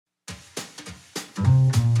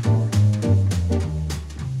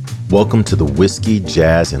Welcome to the Whiskey,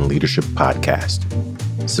 Jazz, and Leadership Podcast.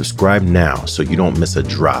 Subscribe now so you don't miss a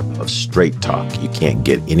drop of straight talk you can't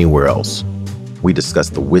get anywhere else. We discuss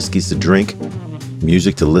the whiskeys to drink,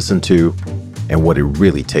 music to listen to, and what it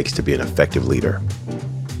really takes to be an effective leader.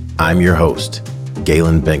 I'm your host,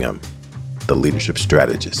 Galen Bingham, the leadership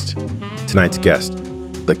strategist. Tonight's guest,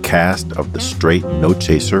 the cast of the Str8 No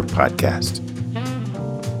Chaser podcast.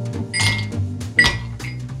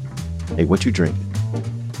 Hey, what you drinking?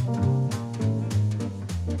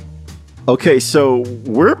 Okay, so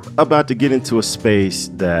we're about to get into a space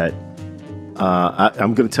that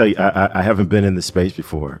I'm going to tell you, I haven't been in this space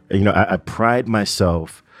before. You know, I pride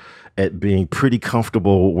myself at being pretty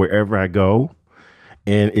comfortable wherever I go,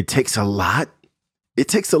 and it takes a lot. It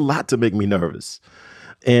takes a lot to make me nervous.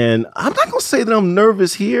 And I'm not going to say that I'm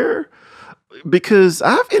nervous here because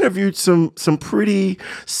I've interviewed some pretty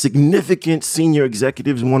significant senior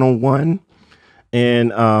executives one-on-one.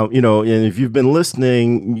 And, and if you've been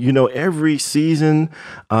listening, every season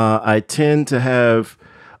I tend to have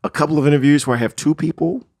a couple of interviews where I have two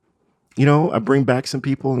people. I bring back some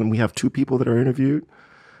people and we have two people that are interviewed.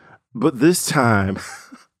 But this time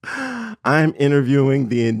I'm interviewing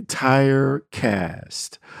the entire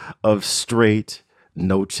cast of Str8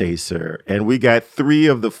 No Chaser. And we got 3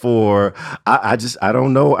 of the 4. I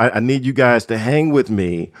don't know. I need you guys to hang with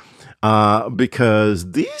me.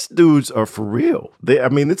 Because these dudes are for real.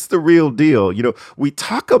 It's the real deal. We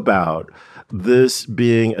talk about this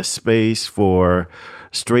being a space for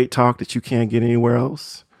straight talk that you can't get anywhere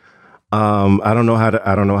else. I don't know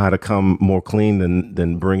how to come more clean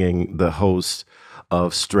than bringing the host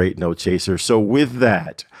of Str8 No Chaser. So with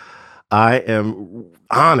that, I am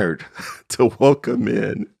honored to welcome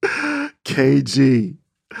in KG,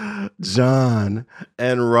 John,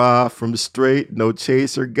 and Ra from Str8 No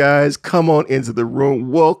Chaser. Guys, come on into the room.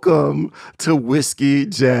 Welcome to Whiskey,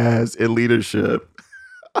 Jazz, and Leadership.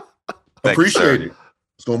 Appreciate it.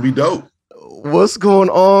 It's going to be dope. What's going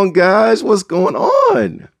on, guys? What's going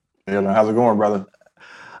on? Yeah, man, how's it going, brother?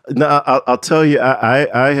 No, I'll tell you,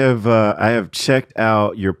 I have checked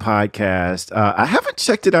out your podcast. I haven't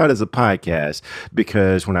checked it out as a podcast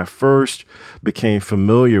because when I first became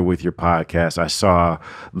familiar with your podcast, I saw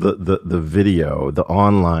the video, the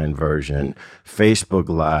online version, Facebook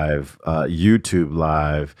Live, YouTube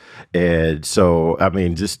Live, and so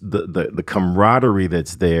just the camaraderie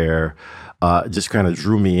that's there. Just kind of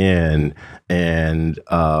drew me in, and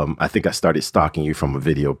I think I started stalking you from a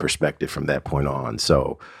video perspective from that point on.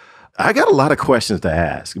 So I got a lot of questions to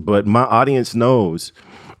ask, but my audience knows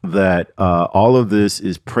that all of this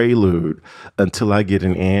is prelude until I get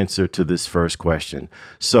an answer to this first question.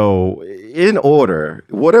 So in order,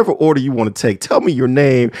 whatever order you want to take, tell me your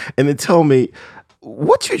name and then tell me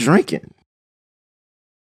what you're drinking.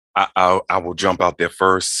 I will jump out there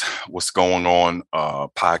first. What's going on,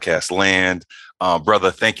 podcast land? Brother,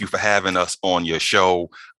 thank you for having us on your show.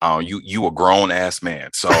 You a grown ass man.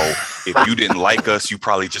 So if you didn't like us, you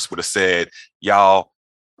probably just would have said, y'all,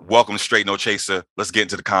 welcome to Str8 No Chaser. Let's get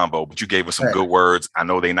into the convo. But you gave us some good words. I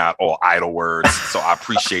know they're not all idle words. So I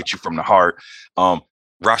appreciate you from the heart.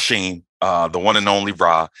 Rasheen, the one and only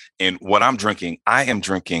Ra. And what I'm drinking, I am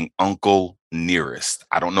drinking Uncle Nearest.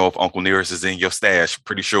 I don't know if Uncle Nearest is in your stash.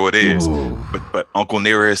 Pretty sure it is. But Uncle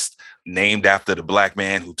Nearest, named after the black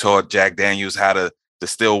man who taught Jack Daniels how to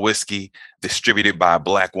distill whiskey, distributed by a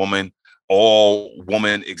black woman, all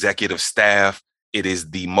woman executive staff. It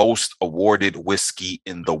is the most awarded whiskey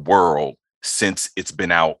in the world since it's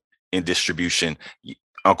been out in distribution.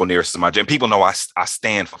 Uncle Nearest is my jam. People know I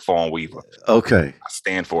stand for Fawn Weaver. Okay, I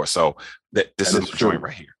stand for it. So this is a joint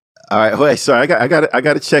right here. All right, wait. So I got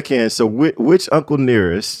to check in. So which Uncle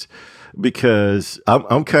Nearest? Because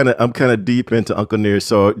I'm kind of deep into Uncle Nearest.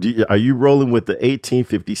 So are you rolling with the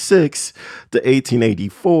 1856, the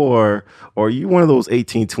 1884, or are you one of those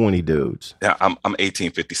 1820 dudes? Yeah, I'm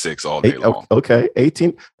 1856 all day long. Okay,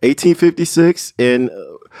 1856, and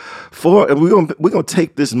we're gonna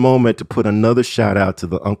take this moment to put another shout out to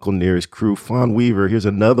the Uncle Nearest crew. Fawn Weaver, here's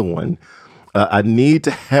another one. I need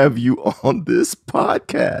to have you on this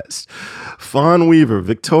podcast. Fawn Weaver,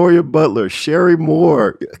 Victoria Butler, Sherry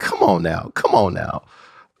Moore. Come on now.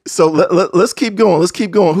 So let's keep going.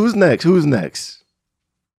 Who's next?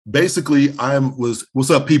 Basically, what's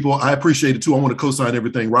up, people? I appreciate it too. I want to co-sign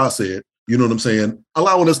everything Ross said. You know what I'm saying?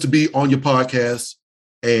 Allowing us to be on your podcast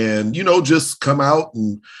and, just come out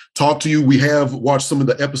and talk to you. We have watched some of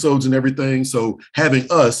the episodes and everything. So having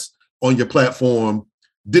us on your platform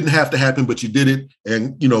didn't have to happen, but you did it.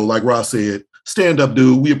 And, like Ross said, stand up,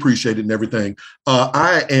 dude. We appreciate it and everything. I'm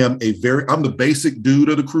the basic dude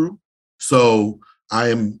of the crew. So I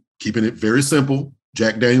am keeping it very simple.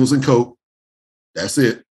 Jack Daniels and Coke. That's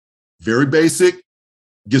it. Very basic,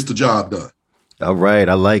 gets the job done. All right.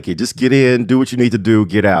 I like it. Just get in, do what you need to do,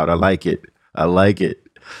 get out. I like it. I like it.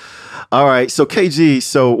 All right. So KG,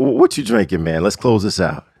 so what you drinking, man? Let's close this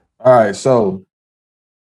out. All right. So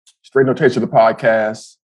Straight No Chaser, the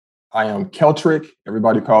podcast. I am Keltrick.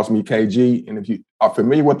 Everybody calls me KG. And if you are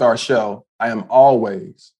familiar with our show, I am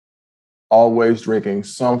always drinking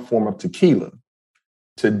some form of tequila.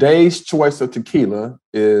 Today's choice of tequila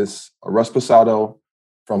is a Reposado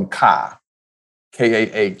from Kah.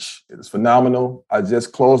 K-A-H. It is phenomenal. I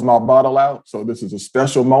just closed my bottle out, so this is a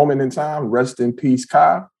special moment in time. Rest in peace,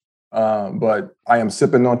 Kah. But I am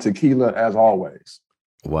sipping on tequila as always.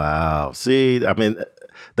 Wow. See, I mean,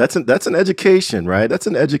 that's an education, right? That's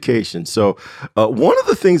an education. So one of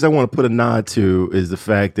the things I want to put a nod to is the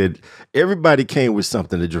fact that everybody came with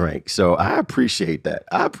something to drink. So I appreciate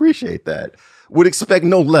that. Would expect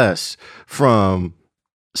no less from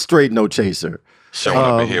Straight No Chaser. Showing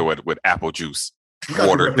up in here with apple juice.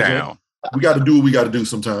 Watered down. We got to do what we got to do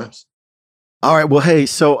sometimes. All right. Well, hey,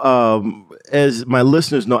 so as my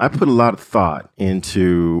listeners know, I put a lot of thought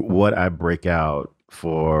into what I break out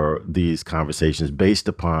for these conversations based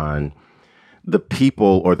upon the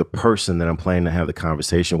people or the person that I'm planning to have the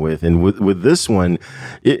conversation with. And with this one,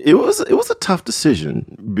 it was a tough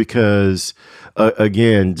decision because,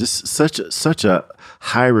 again, just such a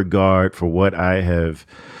high regard for what I have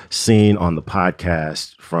seen on the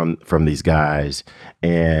podcast from these guys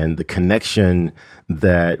and the connection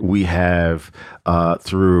that we have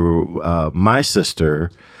through my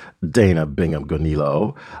sister, Dana Bingham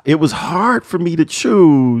Gonilo. It was hard for me to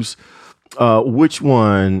choose which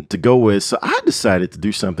one to go with. So I decided to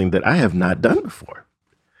do something that I have not done before.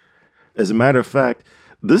 As a matter of fact,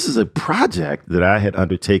 this is a project that I had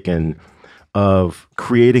undertaken of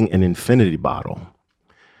creating an infinity bottle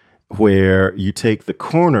where you take the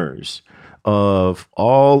corners of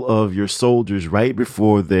all of your soldiers right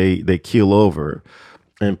before they keel over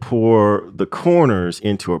and pour the corners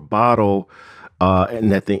into a bottle.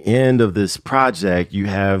 And at the end of this project, you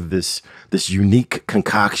have this unique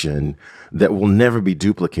concoction that will never be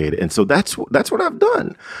duplicated. And so that's what I've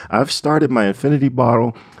done. I've started my infinity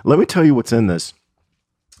bottle. Let me tell you what's in this.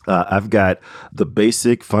 I've got the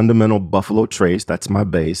basic fundamental Buffalo Trace. That's my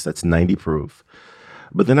base. That's 90 proof.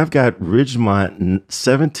 But then I've got Ridgemont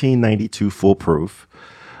 1792 full proof,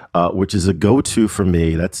 which is a go-to for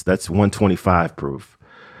me. That's 125 proof.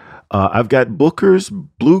 I've got Booker's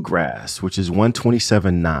Bluegrass, which is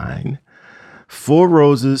 127.9. Four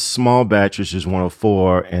Roses small batch, which is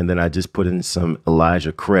 104, and then I just put in some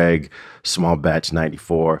Elijah Craig small batch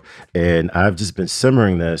 94. And I've just been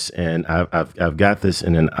simmering this, and I've got this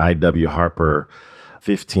in an I.W. Harper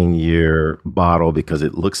 15-year bottle because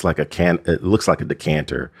it looks like a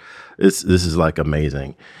decanter. This is like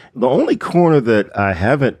amazing. The only corner that I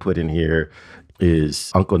haven't put in here is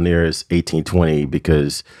Uncle Nearest 1820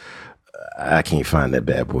 because I can't find that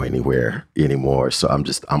bad boy anywhere anymore. So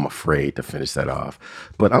I'm afraid to finish that off.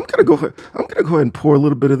 But I'm gonna go ahead and pour a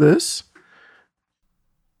little bit of this.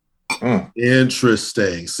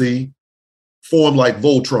 Interesting. See, form like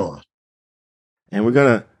Voltron. And we're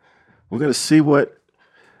gonna see what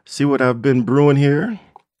I've been brewing here.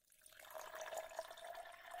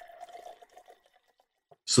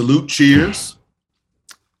 Salute, cheers.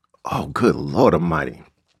 Oh, good Lord Almighty.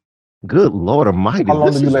 Good Lord Almighty. How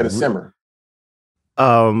long did you let it simmer?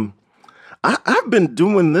 I've been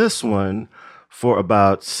doing this one for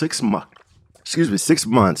about 6 months. 6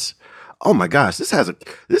 months. Oh my gosh, this has a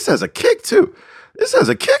kick too. This has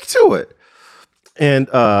a kick to it. And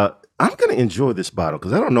I'm gonna enjoy this bottle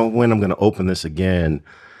because I don't know when I'm gonna open this again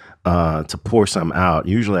to pour some out.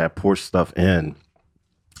 Usually I pour stuff in,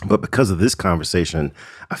 but because of this conversation,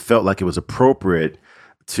 I felt like it was appropriate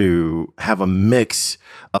to have a mix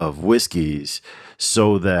of whiskeys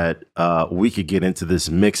so that we could get into this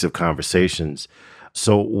mix of conversations.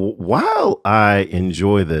 So while I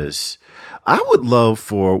enjoy this, I would love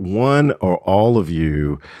for one or all of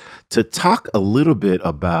you to talk a little bit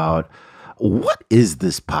about what is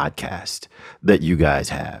this podcast that you guys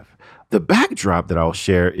have? The backdrop that I'll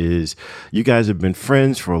share is you guys have been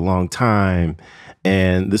friends for a long time,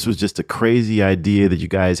 and this was just a crazy idea that you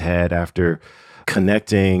guys had after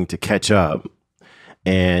connecting to catch up,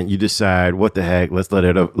 and you decide, what the heck, let's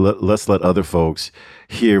let other folks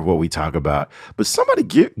hear what we talk about. But somebody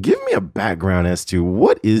give me a background as to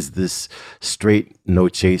what is this Straight No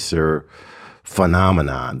Chaser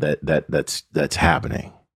phenomenon that's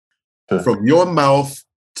happening. From your mouth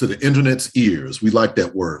to the internet's ears, we like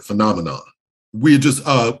that word, phenomenon. We're just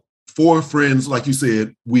four friends, like you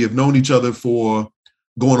said. We have known each other for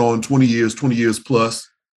going on 20 years plus.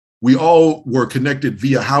 We all were connected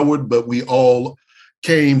via Howard, but we all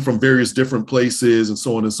came from various different places and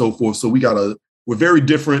so on and so forth. So we're very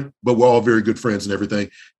different, but we're all very good friends and everything.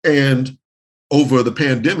 And over the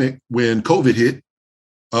pandemic, when COVID hit,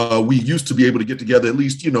 we used to be able to get together at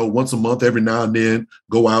least, once a month, every now and then,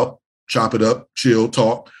 go out, chop it up, chill,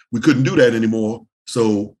 talk. We couldn't do that anymore.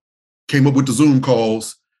 So came up with the Zoom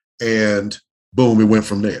calls and boom, it went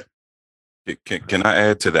from there. Can I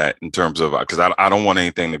add to that in terms of, because I don't want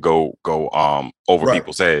anything to go over Right.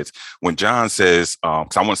 people's heads. When John says,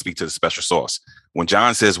 because I want to speak to the special sauce. When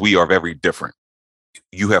John says we are very different,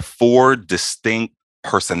 you have 4 distinct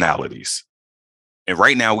personalities. And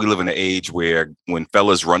right now we live in an age where when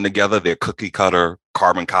fellas run together, they're cookie cutter,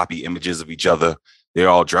 carbon copy images of each other. They're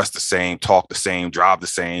all dressed the same, talk the same, drive the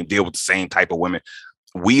same, deal with the same type of women.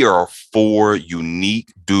 We are 4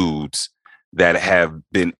 unique dudes that have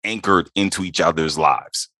been anchored into each other's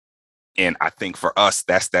lives. And I think for us,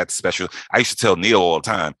 that's that special. I used to tell Neil all the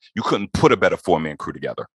time, you couldn't put a better 4-man crew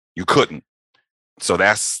together. You couldn't. So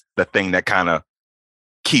that's the thing that kind of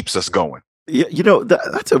keeps us going. Yeah,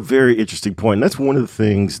 that's a very interesting point. And that's one of the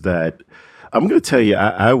things that I'm going to tell you.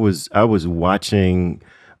 I was watching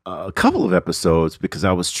a couple of episodes because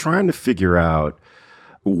I was trying to figure out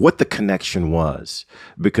what the connection was,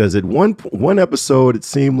 because at one episode it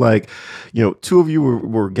seemed like 2 of you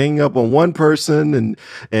were ganging up on one person,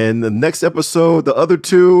 and the next episode the other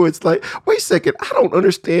 2, it's like, wait a second, I don't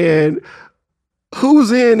understand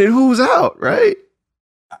who's in and who's out, right?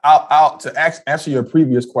 I'll to answer your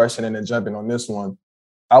previous question and then jumping on this one,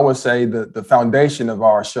 I would say that the foundation of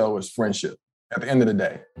our show is friendship. At the end of the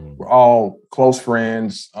day, we're all close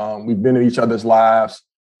friends. We've been in each other's lives.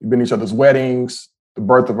 We've been in each other's weddings, the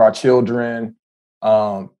birth of our children,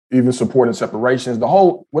 even supporting separations,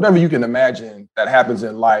 whatever you can imagine that happens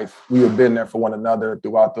in life, we have been there for one another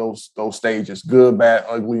throughout those stages, good, bad,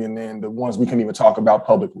 ugly, and then the ones we can even talk about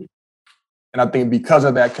publicly. And I think because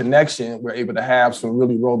of that connection, we're able to have some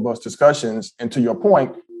really robust discussions. And to your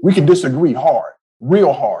point, we can disagree hard,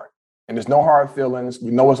 real hard. And there's no hard feelings.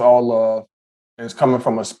 We know it's all love. And it's coming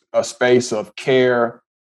from a space of care,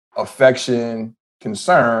 affection,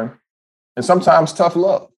 concern, and sometimes tough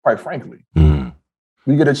love, quite frankly. Mm.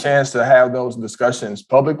 We get a chance to have those discussions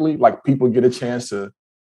publicly, like people get a chance to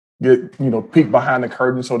get, peek behind the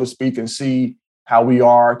curtain, so to speak, and see how we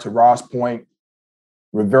are. To Ross' point,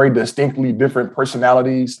 we're very distinctly different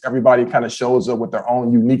personalities. Everybody kind of shows up with their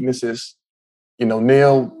own uniquenesses.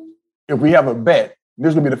 Neil, if we have a bet,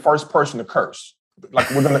 Neil's gonna be the first person to curse. Like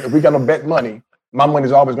if we got to bet money, my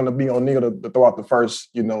money's always gonna be on Neil to throw out the first,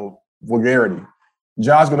 vulgarity.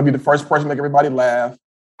 John's gonna be the first person to make everybody laugh.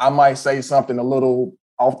 I might say something a little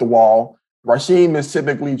off the wall. Rasheem is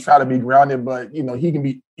typically try to be grounded, but he can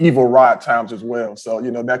be evil raw at times as well. So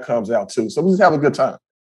that comes out too. So we just have a good time.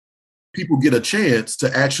 People get a chance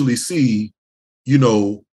to actually see,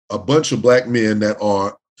 a bunch of Black men that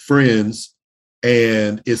are friends,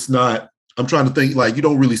 and it's not. I'm trying to think, like, you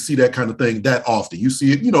don't really see that kind of thing that often. You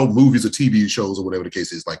see it, movies or TV shows or whatever the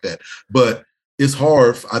case is like that. But it's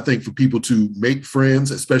hard, I think, for people to make friends,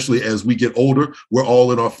 especially as we get older. We're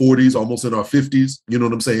all in our 40s, almost in our 50s. You know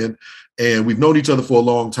what I'm saying? And we've known each other for a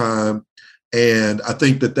long time. And I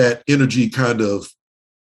think that energy kind of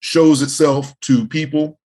shows itself to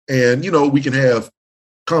people. And, we can have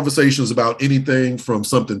conversations about anything from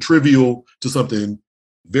something trivial to something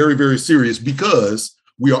very, very serious, because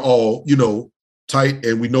we are all, tight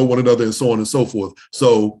and we know one another and so on and so forth.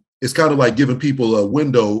 So it's kind of like giving people a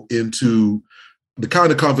window into the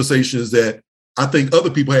kind of conversations that I think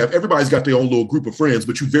other people have. Everybody's got their own little group of friends,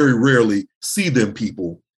 but you very rarely see them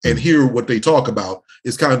people and hear what they talk about.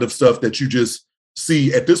 It's kind of stuff that you just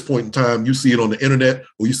see at this point in time. You see it on the internet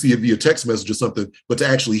or you see it via text message or something, but to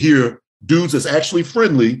actually hear dudes that's actually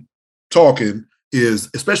friendly talking is,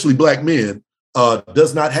 especially Black men,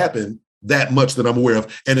 does not happen that much that I'm aware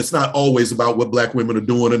of. And it's not always about what Black women are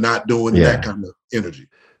doing or not doing, and that kind of energy.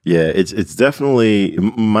 Yeah, it's definitely,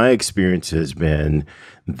 my experience has been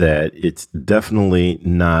that it's definitely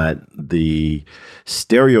not the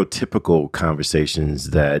stereotypical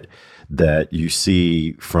conversations that you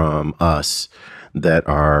see from us that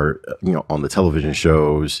are, on the television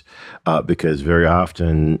shows, because very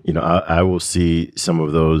often, I will see some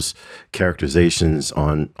of those characterizations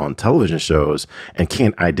on television shows and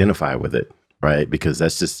can't identify with it, right? Because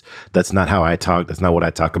that's not how I talk. That's not what I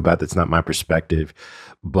talk about. That's not my perspective.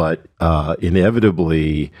 But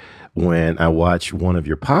inevitably, when I watch one of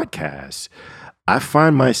your podcasts, I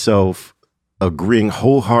find myself agreeing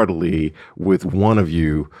wholeheartedly with one of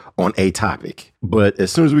you on a topic. But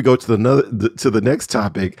as soon as we go to the next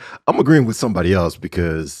topic, I'm agreeing with somebody else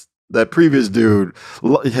because that previous dude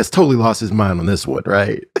has totally lost his mind on this one,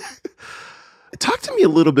 right? Talk to me a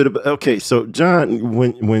little bit about. Okay, so John,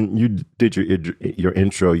 when you did your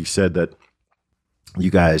intro, you said that you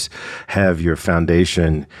guys have your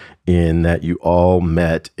foundation in that you all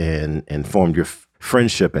met and formed your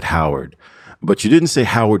friendship at Howard, but you didn't say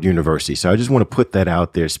Howard University. So I just want to put that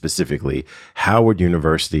out there specifically, Howard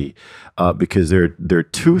University, because there are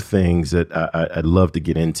two things that I'd love to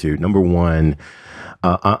get into. Number one,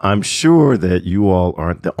 I'm sure that you all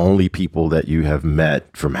aren't the only people that you have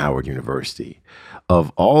met from Howard University.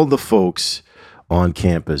 Of all the folks on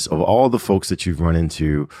campus, of all the folks that you've run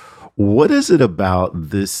into, what is it about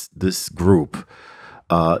this group,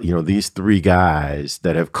 these three guys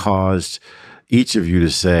that have caused each of you to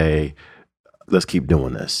say, let's keep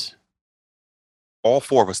doing this? All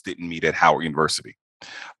four of us didn't meet at Howard University.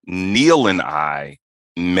 Neil and I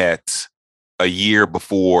met a year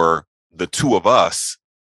before the two of us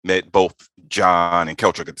met both John and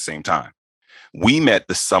Keltrick at the same time. We met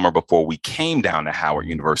the summer before we came down to Howard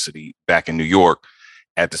University back in New York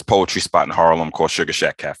at this poetry spot in Harlem called Sugar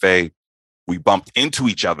Shack Cafe. We bumped into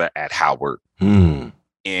each other at Howard and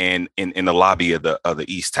in the lobby of the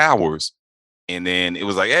East Towers. And then it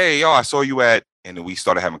was like, hey, yo, I saw you at, and then we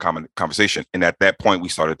started having conversation. And at that point, we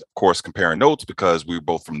started, of course, comparing notes because we were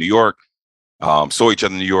both from New York, saw each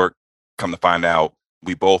other in New York. Come to find out,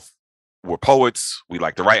 we both were poets. We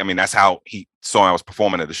liked to write. I mean, that's how he saw I was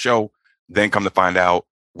performing at the show. Then come to find out,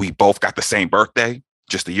 we both got the same birthday,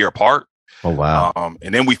 just a year apart. Oh, wow.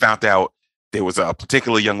 And then we found out there was a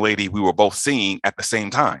particular young lady we were both seeing at the same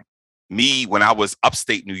time. Me, when I was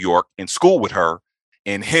upstate New York in school with her,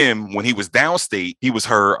 and him, when he was downstate, he was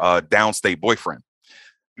her downstate boyfriend.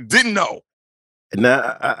 Didn't know.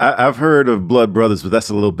 Now, I've heard of blood brothers, but that's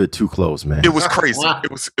a little bit too close, man. It was crazy.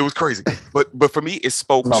 It was crazy. But for me, it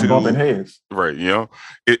spoke to bumping heads. Right.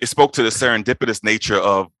 It spoke to the serendipitous nature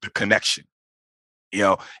of the connection.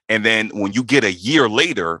 And then when you get a year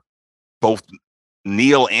later, both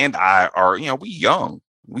Neil and I are, we young,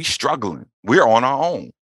 we struggling, we're on our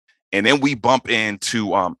own. And then we bump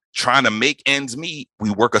into trying to make ends meet. We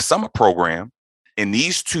work a summer program, and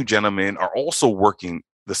these two gentlemen are also working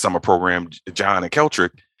the summer program, John and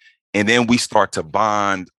Keltrick. And then we start to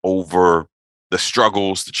bond over the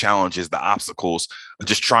struggles, the challenges, the obstacles of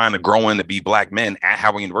just trying to grow in to be Black men at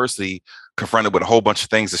Howard University, confronted with a whole bunch of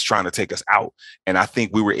things that's trying to take us out. And I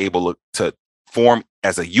think we were able to form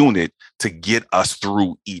as a unit to get us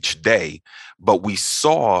through each day. But we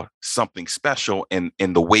saw something special in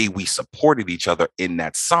the way we supported each other in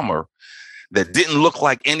that summer that didn't look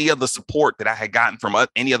like any other support that I had gotten from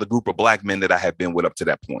any other group of Black men that I had been with up to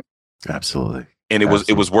that point. Absolutely. And it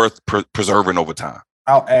was worth preserving over time.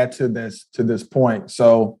 I'll add to this point.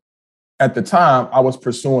 So at the time, I was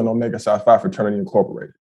pursuing Omega Psi Phi Fraternity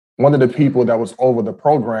Incorporated. One of the people that was over the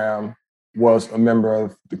program was a member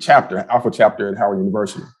of the chapter, Alpha chapter at Howard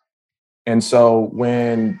University. And so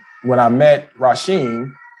when I met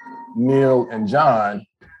Rasheen, Neil, and John,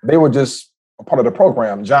 they were just a part of the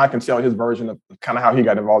program. John can tell his version of kind of how he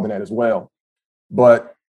got involved in that as well.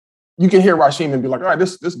 But you can hear Rasheen and be like, all right,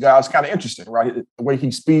 this guy's kind of interesting, right? The way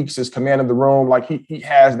he speaks, his command of the room, like he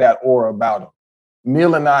has that aura about him.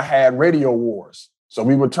 Neil and I had radio wars. So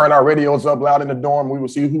we would turn our radios up loud in the dorm. We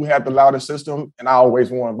would see who had the loudest system. And I always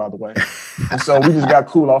won, by the way. And so we just got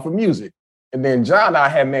cool off of music. And then John and I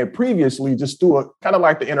had met previously just through a kind of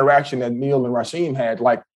like the interaction that Neil and Rasheen had,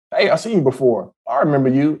 like, hey, I seen you before. I remember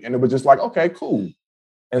you. And it was just like, okay, cool.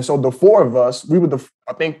 And so the four of us, we were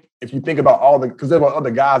I think if you think about because there were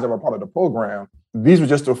other guys that were part of the program, these were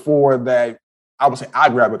just the four that I would say I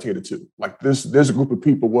gravitated to. Like this group of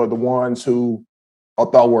people were the ones who I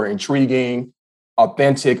thought were intriguing,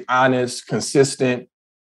 authentic, honest, consistent,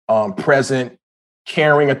 present,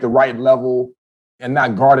 caring at the right level, and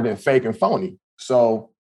not guarded and fake and phony.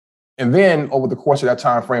 So, and then over the course of that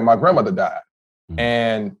time frame, my grandmother died. Mm-hmm.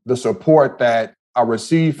 And the support that I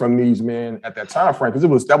received from these men at that time frame,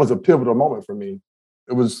 because that was a pivotal moment for me.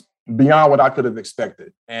 It was beyond what I could have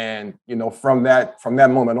expected. And, from that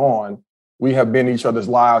moment on, we have been in each other's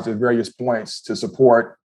lives at various points to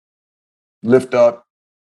support, lift up,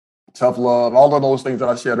 tough love, all of those things that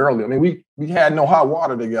I shared earlier. I mean, we had no hot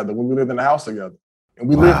water together when we lived in the house together. And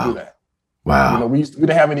we lived through that. Wow. We didn't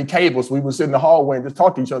have any cables. So we would sit in the hallway and just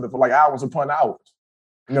talk to each other for like hours upon hours.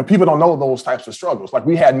 People don't know those types of struggles. Like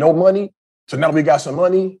we had no money, so now we got some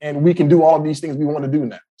money and we can do all of these things we want to do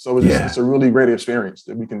now. So it's a really great experience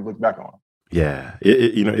that we can look back on. Yeah.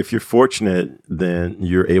 If you're fortunate, then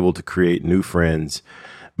you're able to create new friends.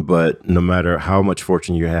 But no matter how much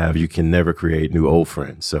fortune you have, you can never create new old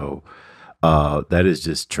friends. So that is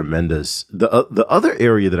just tremendous. The other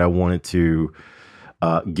area that I wanted to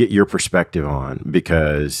get your perspective on,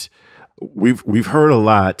 because we've heard a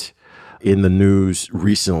lot in the news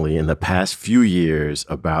recently in the past few years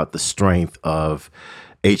about the strength of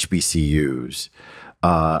HBCUs.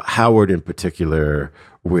 Howard in particular,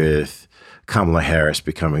 with Kamala Harris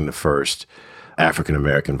becoming the first African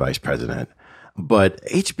American vice president. But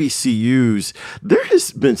HBCUs, there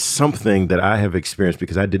has been something that I have experienced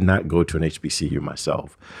because I did not go to an HBCU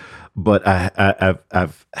myself. But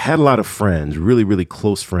I've had a lot of friends, really, really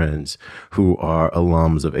close friends who are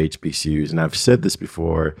alums of HBCUs. And I've said this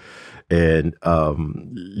before, and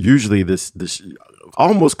usually this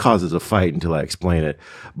almost causes a fight until I explain it.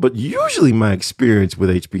 But usually my experience with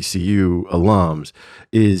HBCU alums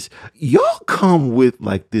is y'all come with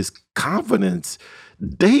like this confidence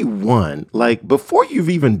day one, like before you've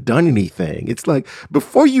even done anything. It's like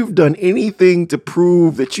before you've done anything to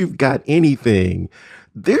prove that you've got anything,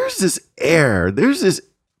 there's this arrogance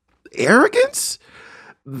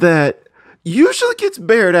that usually gets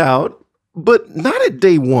bared out, but not at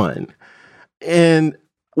day one. And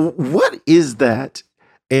what is that?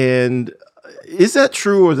 And is that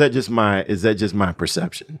true, or is that just my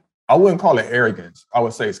perception? I wouldn't call it arrogance. I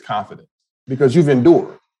would say it's confidence because you've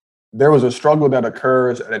endured. There was a struggle that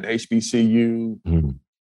occurs at an HBCU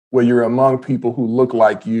where you're among people who look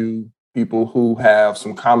like you, people who have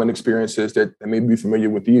some common experiences that may be familiar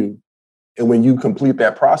with you. And when you complete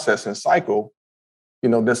that process and cycle,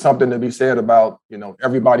 there's something to be said about,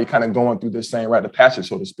 everybody kind of going through the same rite of passage,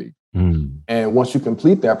 so to speak. And once you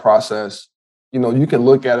complete that process, you can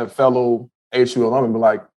look at a fellow HU alum and be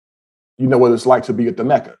like, you know what it's like to be at the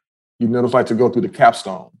Mecca. You know what it's like to go through the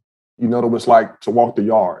capstone. You know what it's like to walk the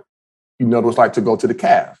yard. You know what it's like to go to the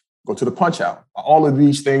calf, go to the punch out. All of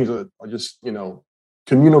these things are just,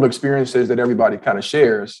 communal experiences that everybody kind of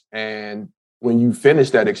shares. And when you finish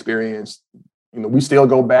that experience, we still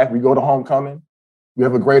go back. We go to homecoming. We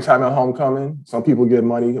have a great time at homecoming. Some people get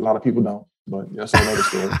money. A lot of people don't. But that's another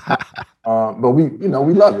story. But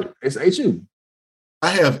we love it. It's HU. I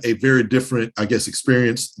have a very different,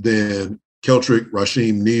 experience than Keltrick,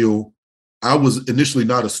 Rasheem, Neil. I was initially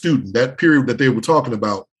not a student. That period that they were talking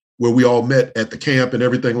about, where we all met at the camp and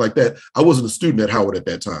everything like that, I wasn't a student at Howard at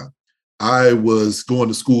that time. I was going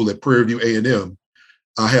to school at Prairie View A&M.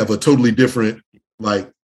 I have a totally different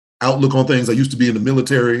outlook on things. I used to be in the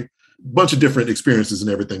military, bunch of different experiences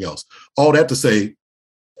and everything else. All that to say,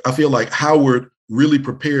 I feel like Howard really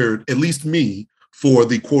prepared, at least me, for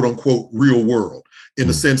the quote unquote real world, in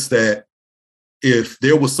the sense that if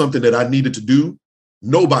there was something that I needed to do,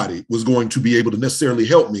 nobody was going to be able to necessarily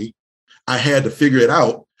help me. I had to figure it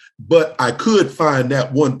out, but I could find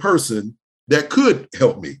that one person that could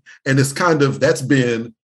help me. And that's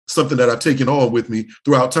been something that I've taken on with me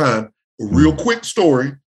throughout time. A real quick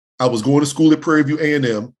story. I was going to school at Prairie View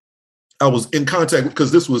A&M. I was in contact,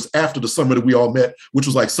 because this was after the summer that we all met, which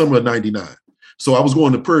was like summer of 99. So I was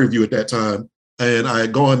going to Prairie View at that time. And I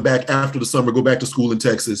had gone back after the summer, go back to school in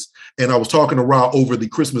Texas. And I was talking to Ra over the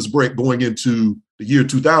Christmas break going into the year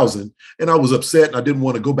 2000. And I was upset and I didn't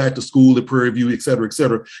want to go back to school at Prairie View, et cetera, et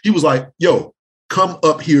cetera. He was like, yo, come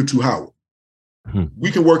up here to Howard. We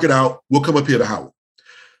can work it out. We'll come up here to Howard.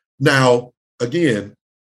 Now, again,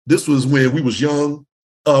 this was when we was young.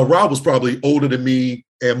 Ra was probably older than me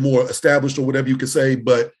and more established, or whatever you could say,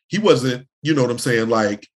 but he wasn't,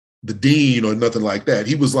 like the dean or nothing like that.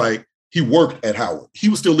 He was like, he worked at Howard. He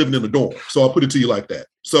was still living in the dorm. So I'll put it to you like that.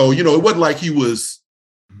 So, it wasn't like he was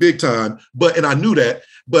big time, and I knew that,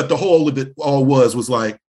 but the whole of it all was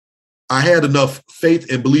like, I had enough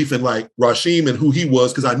faith and belief in like Rasheem and who he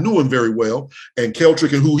was, because I knew him very well, and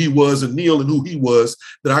Keltrick and who he was, and Neil and who he was,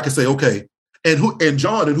 that I could say, okay, and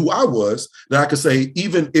John and who I was, that I could say,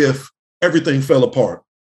 even if everything fell apart,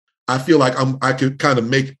 I feel like I could kind of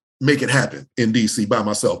make it happen in DC by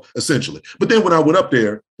myself, essentially. But then when I went up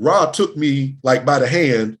there, Rod took me like by the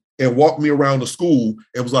hand and walked me around the school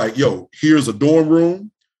and was like, yo, here's a dorm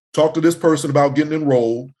room. Talk to this person about getting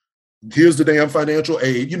enrolled. Here's the damn financial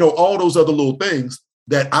aid, all those other little things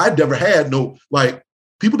that I'd never had. No, like,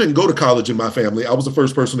 people didn't go to college in my family. I was the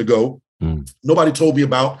first person to go. Nobody told me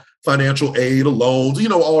about financial aid or loans,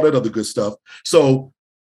 all that other good stuff. So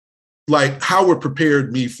like Howard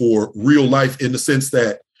prepared me for real life, in the sense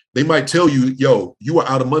that they might tell you, yo, you are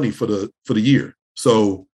out of money for the year.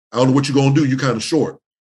 So I don't know what you're going to do. You're kind of short.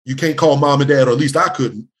 You can't call mom and dad, or at least I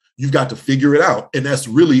couldn't. You've got to figure it out. And that's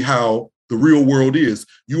really how the real world is.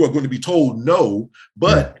 You are going to be told no,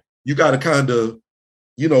 but you got to kind of,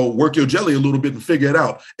 work your jelly a little bit and figure it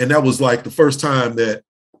out. And that was like the first time that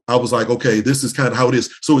I was like, okay, this is kind of how it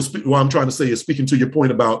is. So what I'm trying to say is speaking to your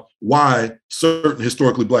point about why certain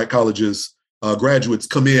historically Black colleges graduates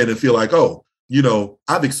come in and feel like, oh,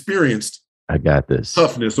 I've experienced I got this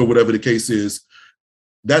toughness or whatever the case is.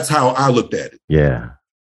 That's how I looked at it. Yeah.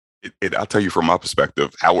 I'll tell you from my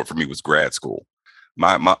perspective, Howard for me was grad school.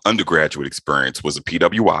 My undergraduate experience was a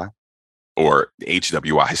PWI or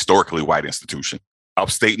HWI, historically white institution,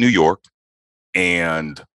 upstate New York.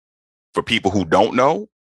 And for people who don't know,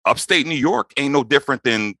 upstate New York ain't no different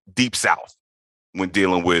than Deep South when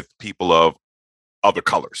dealing with people of other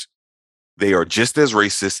colors. They are just as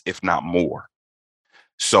racist, if not more.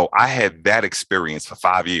 So I had that experience for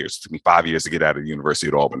 5 years. It took me 5 years to get out of the University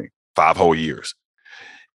of Albany, 5 whole years.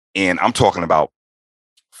 And I'm talking about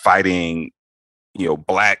fighting,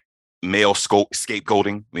 Black male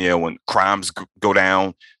scapegoating, when crimes go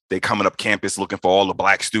down, they coming up campus looking for all the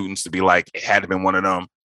Black students to be like, it had to been one of them.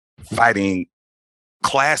 Fighting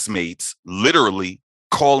classmates literally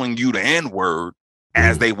calling you the N-word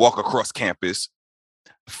as they walk across campus.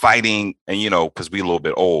 Fighting, and because we a little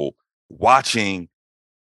bit old, watching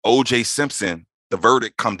O.J. Simpson, the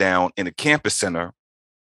verdict come down in the campus center.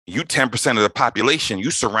 You 10% of the population, you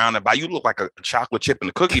surrounded by, you look like a chocolate chip in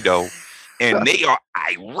the cookie dough, and they are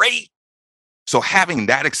irate. So having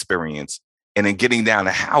that experience and then getting down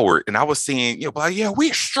to Howard, and I was seeing,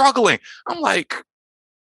 we're struggling. I'm like,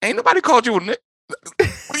 ain't nobody called you a nigga.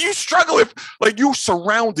 What are you struggling? Like, you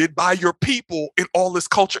surrounded by your people in all this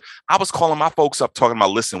culture. I was calling my folks up talking about,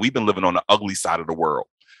 listen, we've been living on the ugly side of the world.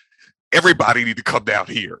 Everybody need to come down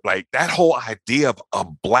here. Like, that whole idea of a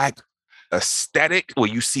Black aesthetic where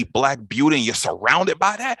you see Black beauty and you're surrounded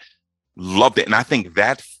by that. Loved it. And I think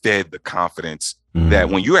that fed the confidence that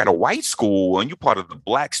when you're at a white school and you're part of the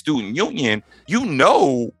Black Student Union, you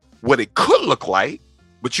know what it could look like,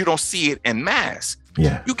 but you don't see it en masse.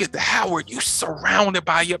 Yeah. You get to Howard, you surrounded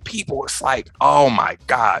by your people. It's like, oh my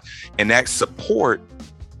God. And that support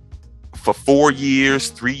for 4 years,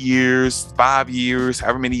 3 years, 5 years,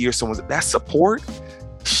 however many years that support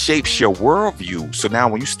shapes your worldview. So now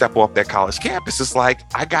when you step off that college campus, it's like,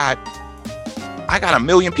 I got 1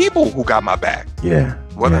 million people who got my back. Yeah.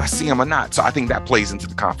 Whether I see them or not. So I think that plays into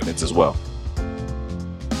the confidence as well.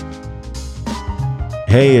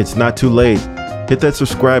 Hey, it's not too late. Hit that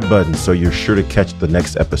subscribe button so you're sure to catch the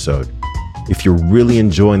next episode. If you're really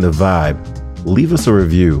enjoying the vibe, leave us a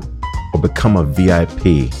review or become a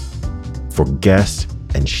VIP for guest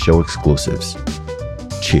and show exclusives.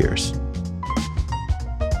 Cheers.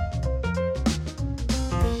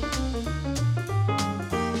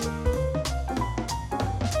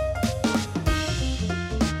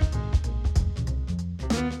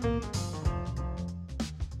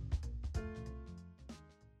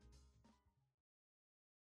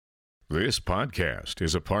 This podcast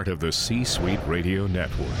is a part of the C-Suite Radio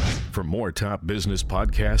Network. For more top business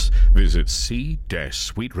podcasts, visit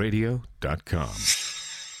c-suiteradio.com.